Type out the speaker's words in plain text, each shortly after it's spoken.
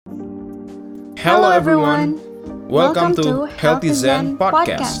Hello Hello everyone, everyone. welcome Welcome to to Healthy Healthy Zen Zen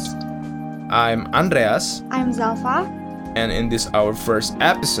Podcast. Podcast. I'm Andreas, I'm Zalfa. and in this our first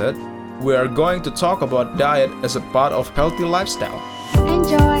episode, we are going to talk about diet as a part of healthy lifestyle.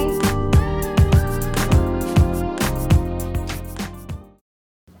 Enjoy.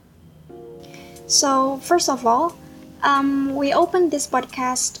 So, first of all, we opened this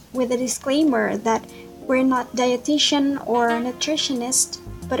podcast with a disclaimer that we're not dietitian or nutritionist,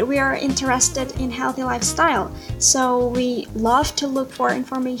 but we are interested in healthy lifestyle. So, we love to look for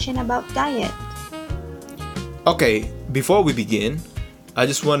information about diet. Okay, before we begin, I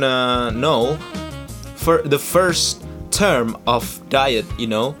just wanna know for the first term of diet.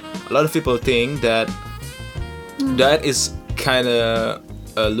 A lot of people think that diet is kind of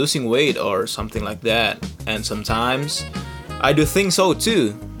losing weight or something like that, and sometimes I do think so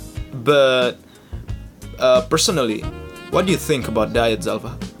too. But personally, what do you think about diet,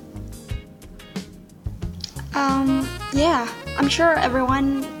 Zalva? Yeah, I'm sure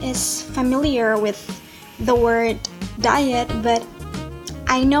everyone is familiar with the word diet, but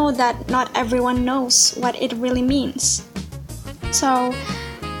I know that not everyone knows what it really means. So,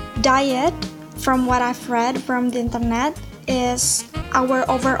 diet, from what I've read from the internet, is our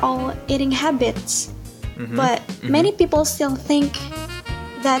overall eating habits. But many people still think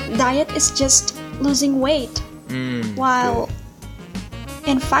that diet is just losing weight, while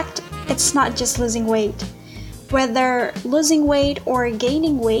in fact, it's not just losing weight. Whether losing weight or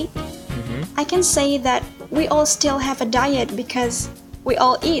gaining weight, I can say that we all still have a diet because we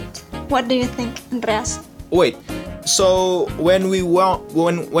all eat. What do you think, Andreas? Wait, so when we want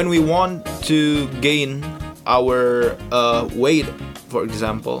to gain our weight, for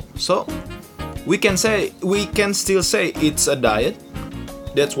example, so we can still say it's a diet.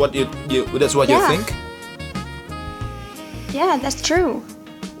 That's what you Yeah. think. Yeah, that's true.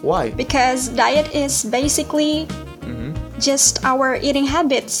 Why? Because diet is basically just our eating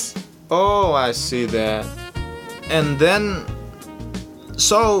habits. Oh, I see that. And then,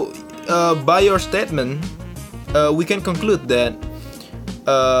 so by your statement, we can conclude that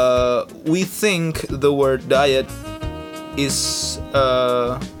we think the word diet is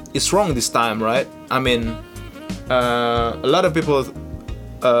wrong this time, right? I mean, a lot of people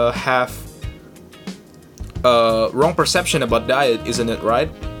have wrong perception about diet, isn't it, right?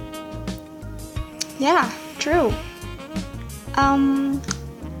 Yeah, true.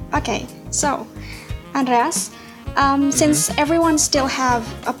 Okay, so Andreas, since everyone still have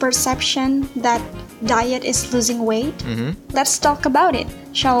a perception that diet is losing weight, let's talk about it,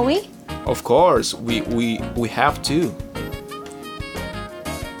 shall we? Of course, we have to.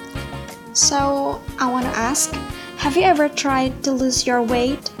 So I want to ask, have you ever tried to lose your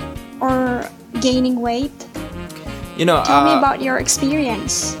weight or gaining weight? Tell me about your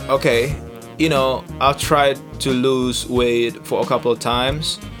experience. Okay, I've tried to lose weight for a couple of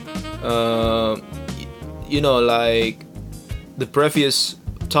times. Like the previous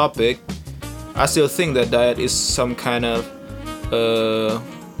topic, I still think that diet is some kind of,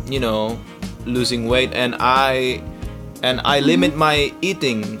 losing weight, and I limit my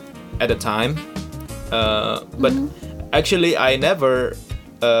eating at a time. But actually, I never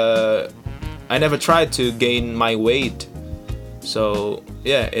tried to gain my weight. So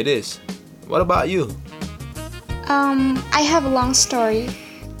yeah, it is. What about you? I have a long story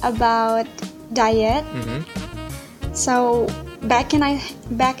about diet. So back in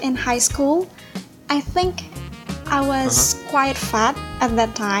high school, I think I was quite fat at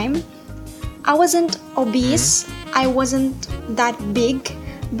that time. I wasn't obese. I wasn't that big,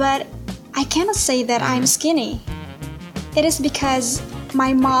 but I cannot say that I'm skinny. It is because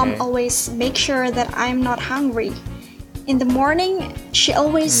my mom always makes sure that I'm not hungry. In the morning, she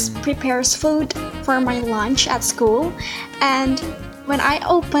always prepares food for my lunch at school, and when I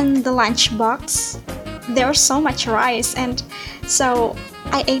open the lunch box, there's so much rice, and so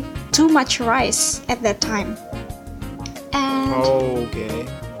I ate too much rice at that time. And Okay.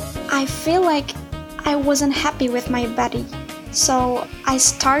 I feel like I wasn't happy with my body. So I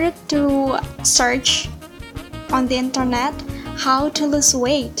started to search on the internet how to lose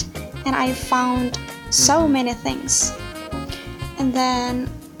weight, and I found so many things. And then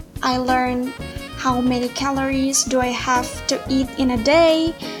I learned how many calories do I have to eat in a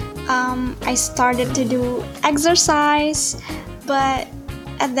day. I started to do exercise, but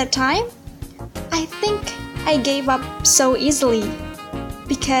at that time, I think I gave up so easily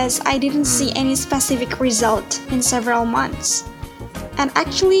because I didn't see any specific result in several months. And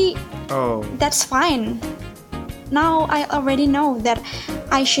actually, that's fine. Now I already know that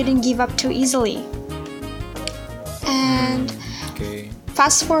I shouldn't give up too easily. And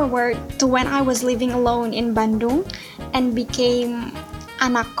fast forward to when I was living alone in Bandung and became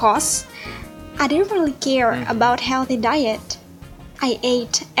anak kos, I didn't really care about healthy diet. I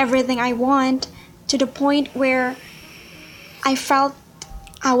ate everything I want to the point where I felt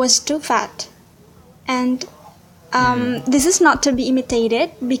I was too fat. And this is not to be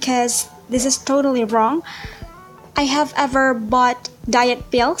imitated because this is totally wrong. I have ever bought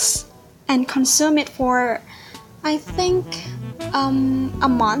diet pills and consumed it for, I think, a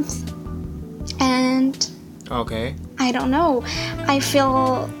month. And Okay. I don't know. I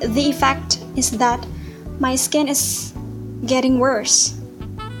feel the effect is that my skin is getting worse.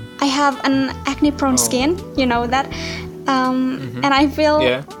 I have an acne-prone skin, you know that, and I feel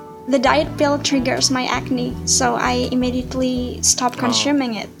Yeah. the diet pill triggers my acne, so I immediately stop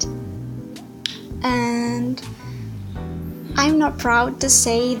consuming it. And I'm not proud to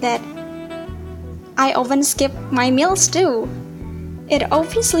say that I often skip my meals too. It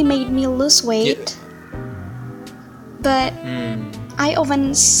obviously made me lose weight, but I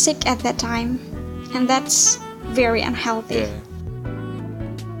often sick at that time, and that's very unhealthy. Yeah.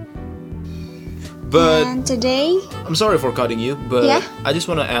 But And today, I'm sorry for cutting you, but Yeah? I just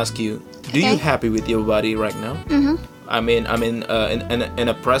want to ask you: do you Okay. happy with your body right now? I mean, in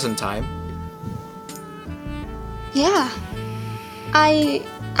a present time. yeah, I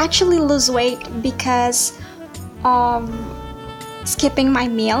actually lose weight because of skipping my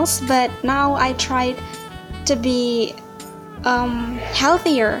meals, but now I tried to be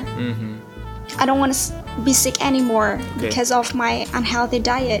healthier. I don't want to be sick anymore because of my unhealthy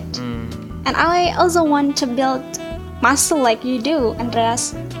diet. And I also want to build muscle like you do,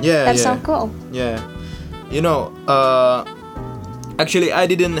 Andreas. Yeah, That's yeah. so cool. Yeah. You know, actually, I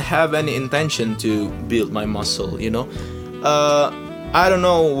didn't have any intention to build my muscle, you know. I don't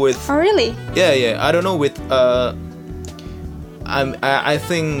know with. Oh, really? Yeah. I don't know with. I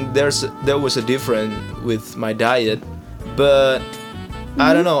think there was a difference with my diet, but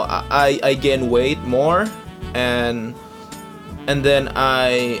I don't know. I gain weight more, and then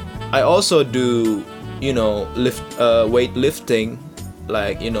I also do, you know, weightlifting,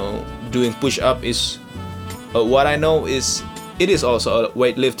 like, you know, doing push up is what I know is it is also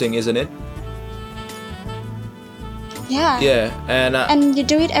weightlifting, isn't it? Yeah. Yeah, and And you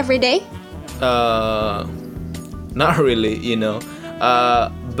do it every day? not really, you know,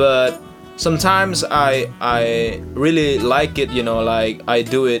 but sometimes I really like it, you know, like I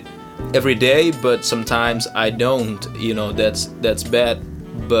do it every day, but sometimes I don't, you know, that's bad,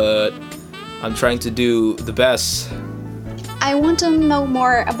 but I'm trying to do the best. I want to know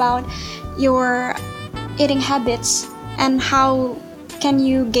more about your eating habits and how can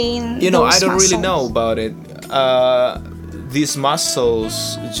you gain You know, those I don't really muscles? know about it. These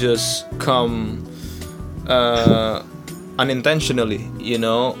muscles just come unintentionally, you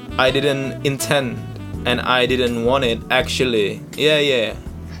know. I didn't intend and I didn't want it actually. Yeah.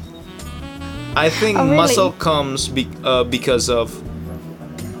 I think Oh, really? muscle comes because of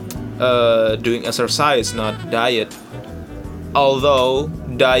doing exercise, not diet. Although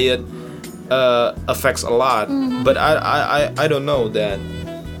diet affects a lot, but I don't know that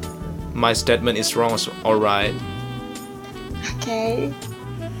my statement is wrong or right. Okay.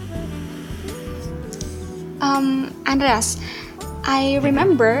 Andreas, I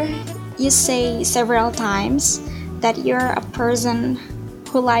remember you say several times that you're a person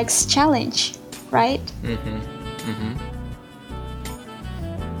who likes challenge, right?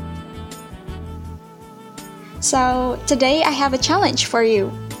 So today I have a challenge for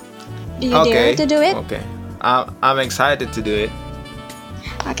you. Do you dare to do it? Okay. I'm excited to do it.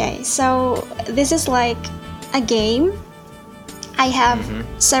 Okay, so this is like a game. I have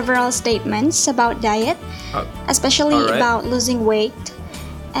several statements about diet, especially alright. about losing weight,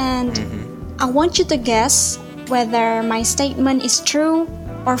 and I want you to guess whether my statement is true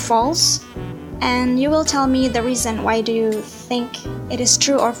or false, and you will tell me the reason why do you think it is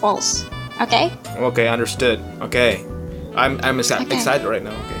true or false. Okay? Okay, understood. Okay. I'm Okay. excited right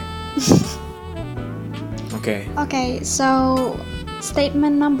now. Okay. Okay. Okay, so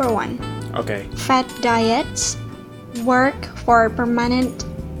statement number 1. Okay. Fat diets work for permanent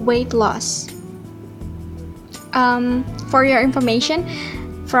weight loss. For your information,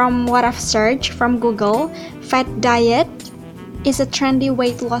 from what I've searched from Google, fat diet is a trendy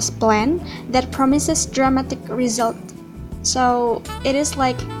weight loss plan that promises dramatic result. So it is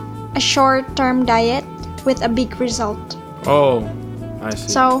like a short-term diet with a big result. Oh, I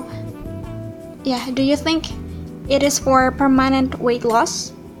see. So, yeah, do you think it is for permanent weight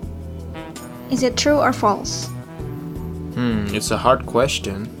loss? Is it true or false? It's a hard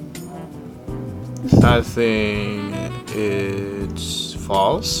question. I think it's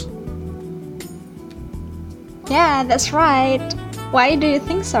false. Yeah, that's right. Why do you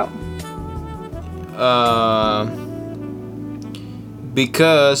think so?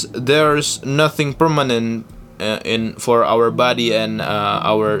 Because there's nothing permanent in for our body and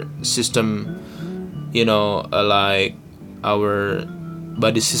our system, like our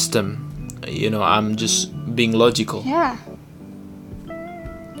body system. I'm just being logical. Yeah.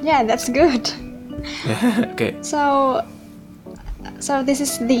 Yeah, that's good. Okay. So this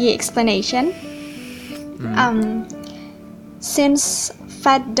is the explanation. Since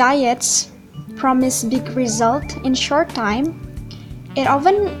fad diets promise big result in short time, it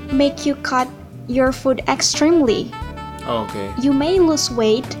often make you cut your food extremely. Okay. You may lose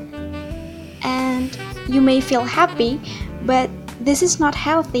weight and you may feel happy, but this is not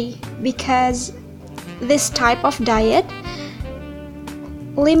healthy because this type of diet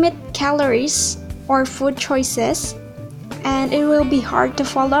limit calories or food choices and it will be hard to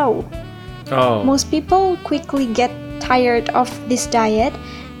follow. Oh. Most people quickly get tired of this diet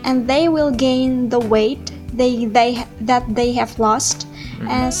and they will gain the weight that they have lost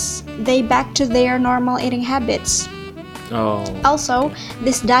as they back to their normal eating habits. Oh. Also,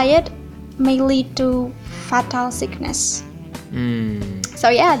 this diet may lead to fatal sickness. So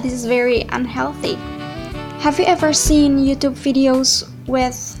yeah, this is very unhealthy. Have you ever seen YouTube videos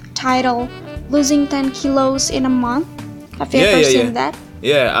with title "Losing 10 kilos in a month"? Have you ever seen that?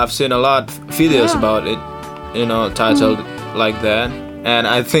 Yeah, I've seen a lot of videos about it, titled like that. And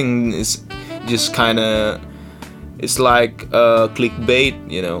I think it's just kind of, it's like clickbait,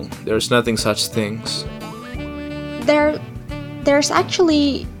 there's nothing such things. There's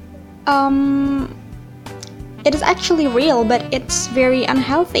actually, it is actually real, but it's very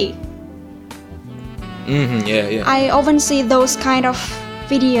unhealthy. Yeah. I often see those kind of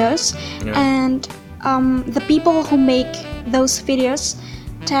videos, and the people who make those videos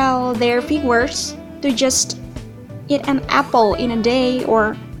tell their viewers to just eat an apple in a day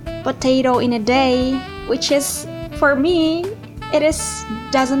or potato in a day, which is, for me,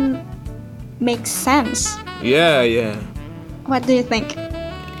 doesn't make sense. Yeah. What do you think?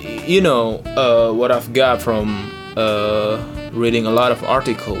 What I've got from reading a lot of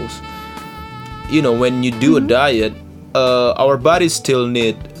articles, when you do a diet, our bodies still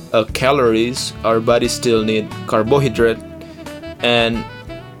need calories, our bodies still need carbohydrate, and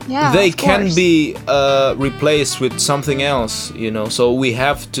they can be replaced with something else, so we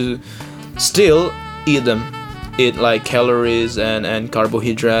have to still eat them, eat like calories and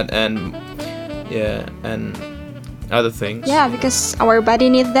carbohydrate and other things. Yeah, because our body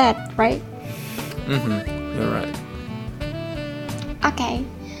needs that, right? You're right. Okay,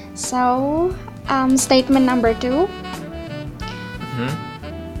 so statement number 2.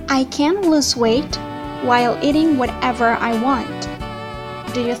 I can lose weight while eating whatever I want.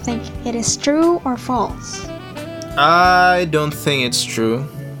 Do you think it is true or false? I don't think it's true.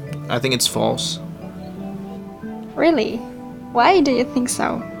 I think it's false. Really? Why do you think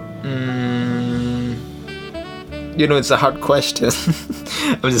so? It's a hard question.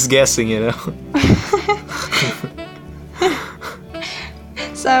 I'm just guessing,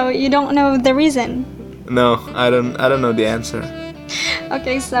 So you don't know the reason? No, I don't know the answer.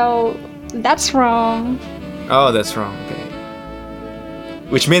 Okay, so that's wrong. Oh, that's wrong. Okay.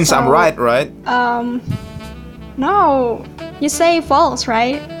 Which means I'm right? No. You say false,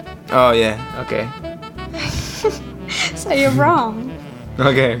 right? Oh, yeah. Okay. So you're wrong.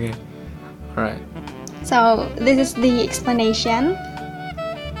 Okay. All right. So this is the explanation.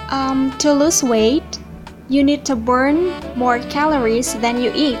 To lose weight, you need to burn more calories than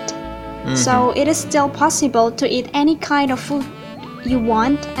you eat. So it is still possible to eat any kind of food you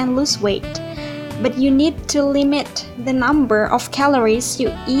want and lose weight. But you need to limit the number of calories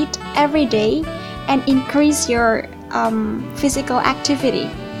you eat every day and increase your physical activity.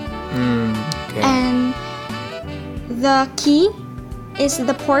 Okay. And the key is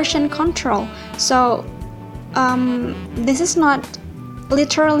the portion control. So this is not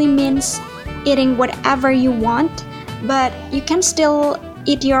literally means eating whatever you want, but you can still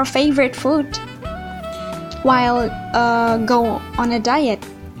eat your favorite food while go on a diet.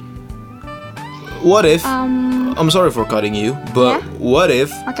 What if I'm sorry for cutting you, but what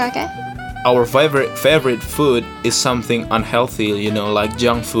if Okay. our favorite food is something unhealthy, like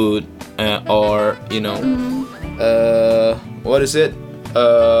junk food, or what is it?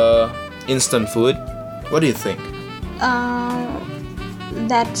 Instant food. What do you think?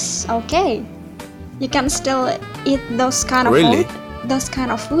 That's okay. You can still eat those kind of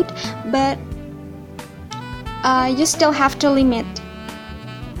food, but you still have to limit.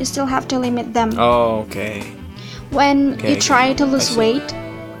 You still have to limit them. Oh, okay. When you Okay, try to I lose see. weight,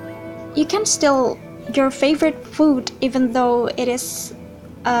 you can still your favorite food even though it is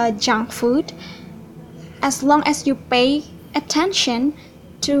junk food, as long as you pay attention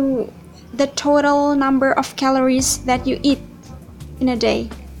to the total number of calories that you eat in a day.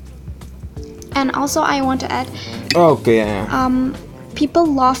 And also I want to add, Okay, yeah. people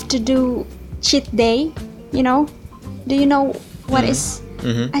love to do cheat day, you know. Do you know what is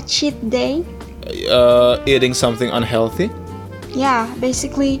a cheat day? Eating something unhealthy. Yeah,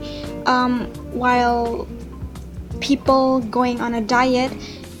 basically, while people going on a diet,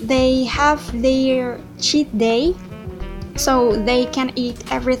 they have their cheat day, so they can eat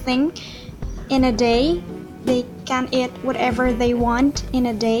everything in a day. They can eat whatever they want in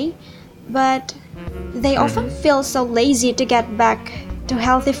a day, but they often feel so lazy to get back to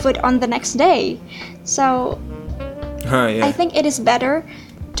healthy food on the next day. So Yeah. I think it is better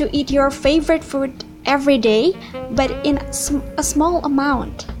to eat your favorite food every day, but in a small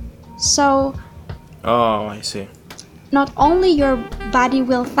amount. So Oh, I see. not only your body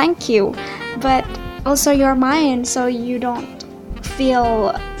will thank you, but also your mind, so you don't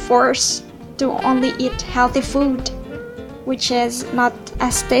feel forced to only eat healthy food, which is not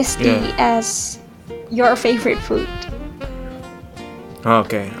as tasty Yeah. as your favorite food.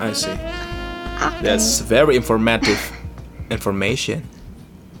 Okay, I see. Okay. That's very informative information.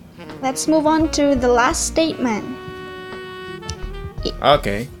 Let's move on to the last statement.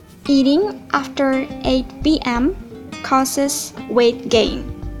 Okay. Eating after 8 p.m. causes weight gain.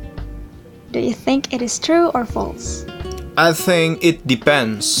 Do you think it is true or false? I think it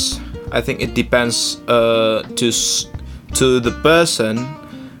depends. I think it depends to the person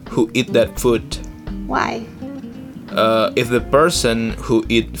who eat that food. Why? If the person who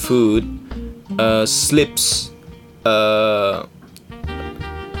eat food sleeps at,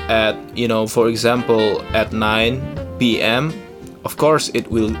 for example, at 9 p.m., of course it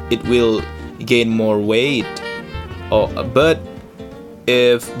will gain more weight. But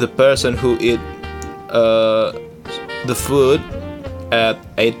if the person who eat the food at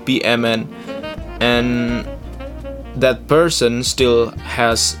 8 p.m. and that person still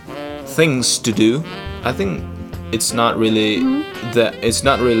has things to do, I think it's not really it's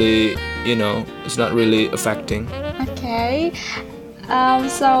not really affecting. Okay.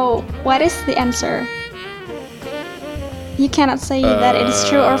 So what is the answer? You cannot say that it is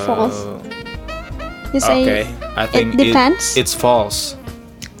true or false. You say Okay, I think it depends. it's false.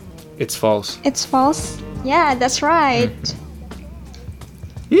 It's false. It's false. Yeah, that's right.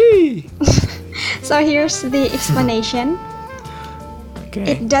 Yee. So here's the explanation.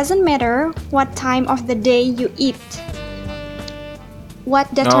 Okay. It doesn't matter what time of the day you eat.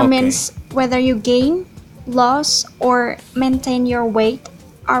 What determines whether you gain, lose, or maintain your weight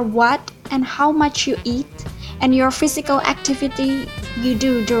are what and how much you eat and your physical activity you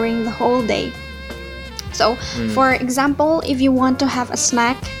do during the whole day. So, for example, if you want to have a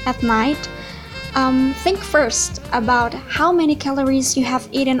snack at night, think first about how many calories you have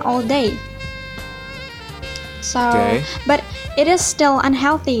eaten all day. So, but it is still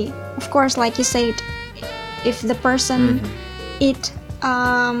unhealthy. Of course, like you said, if the person eat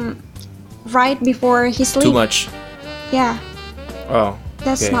right before he sleeps, Too much. yeah, Oh.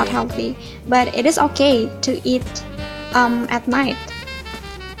 that's okay, not yeah. healthy. But it is okay to eat at night,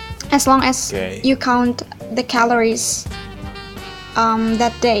 as long as Okay. you count the calories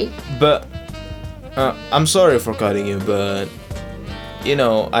that day. But I'm sorry for cutting you, but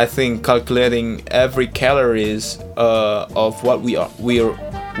I think calculating every calories of what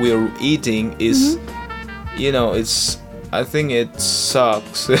we're eating is, it's. I think it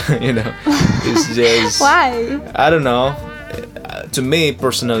sucks. It's just. Why? I don't know. To me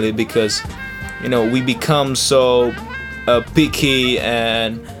personally, because we become so picky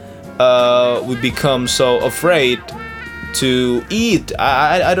and we become so afraid to eat.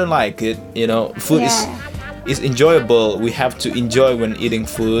 I don't like it. Food is enjoyable. We have to enjoy when eating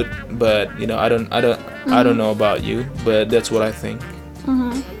food. But I don't know about you, but that's what I think.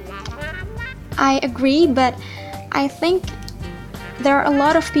 I agree, but I think there are a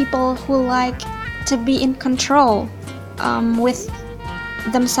lot of people who like to be in control with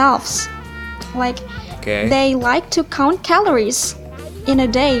themselves. Like Okay. they like to count calories in a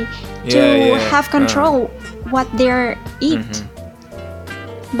day to Yeah. have control what they eat.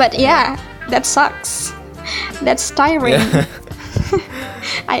 But yeah, that sucks. That's tiring. Yeah.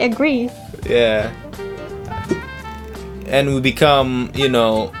 I agree. Yeah. And we become,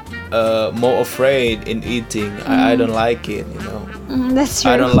 more afraid in eating. I don't like it. That's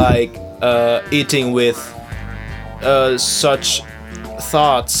true. I don't like eating with such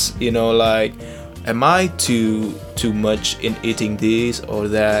thoughts. Like am I too much in eating this or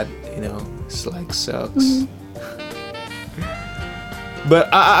that? It's like sucks. But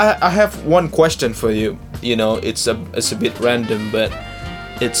I have one question for you. It's a bit random, but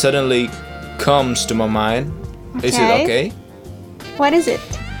it suddenly comes to my mind. Okay. Is it okay? What is it?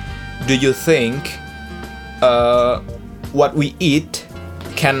 Do you think what we eat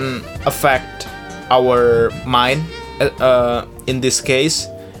can affect our mind? In this case,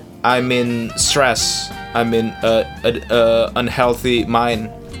 I mean stress. I mean unhealthy mind.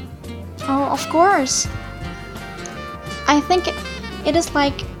 Oh, of course. I think it is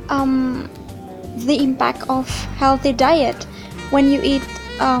like the impact of healthy diet when you eat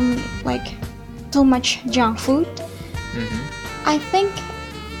like too much junk food. I think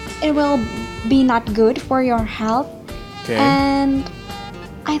it will be not good for your health. Okay. And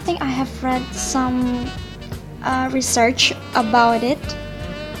I think I have read some research about it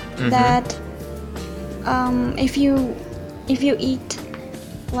that if you eat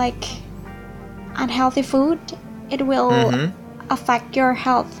like unhealthy food, it will affect your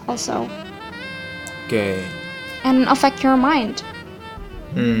health also Okay. and affect your mind.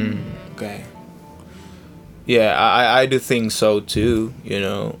 Okay. Yeah, I do think so too.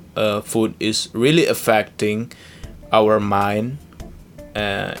 Food is really affecting our mind,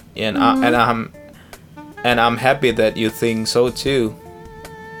 and I'm happy that you think so too.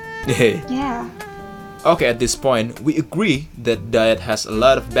 Yeah. Okay, at this point, we agree that diet has a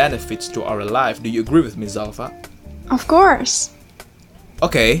lot of benefits to our life. Do you agree with me, Zalfa? Of course.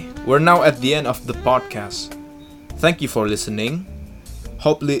 Okay, we're now at the end of the podcast. Thank you for listening.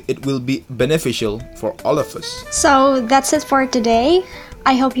 Hopefully, it will be beneficial for all of us. So that's it for today.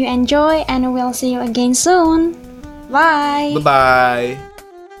 I hope you enjoy and we'll see you again soon. Bye. Bye-bye.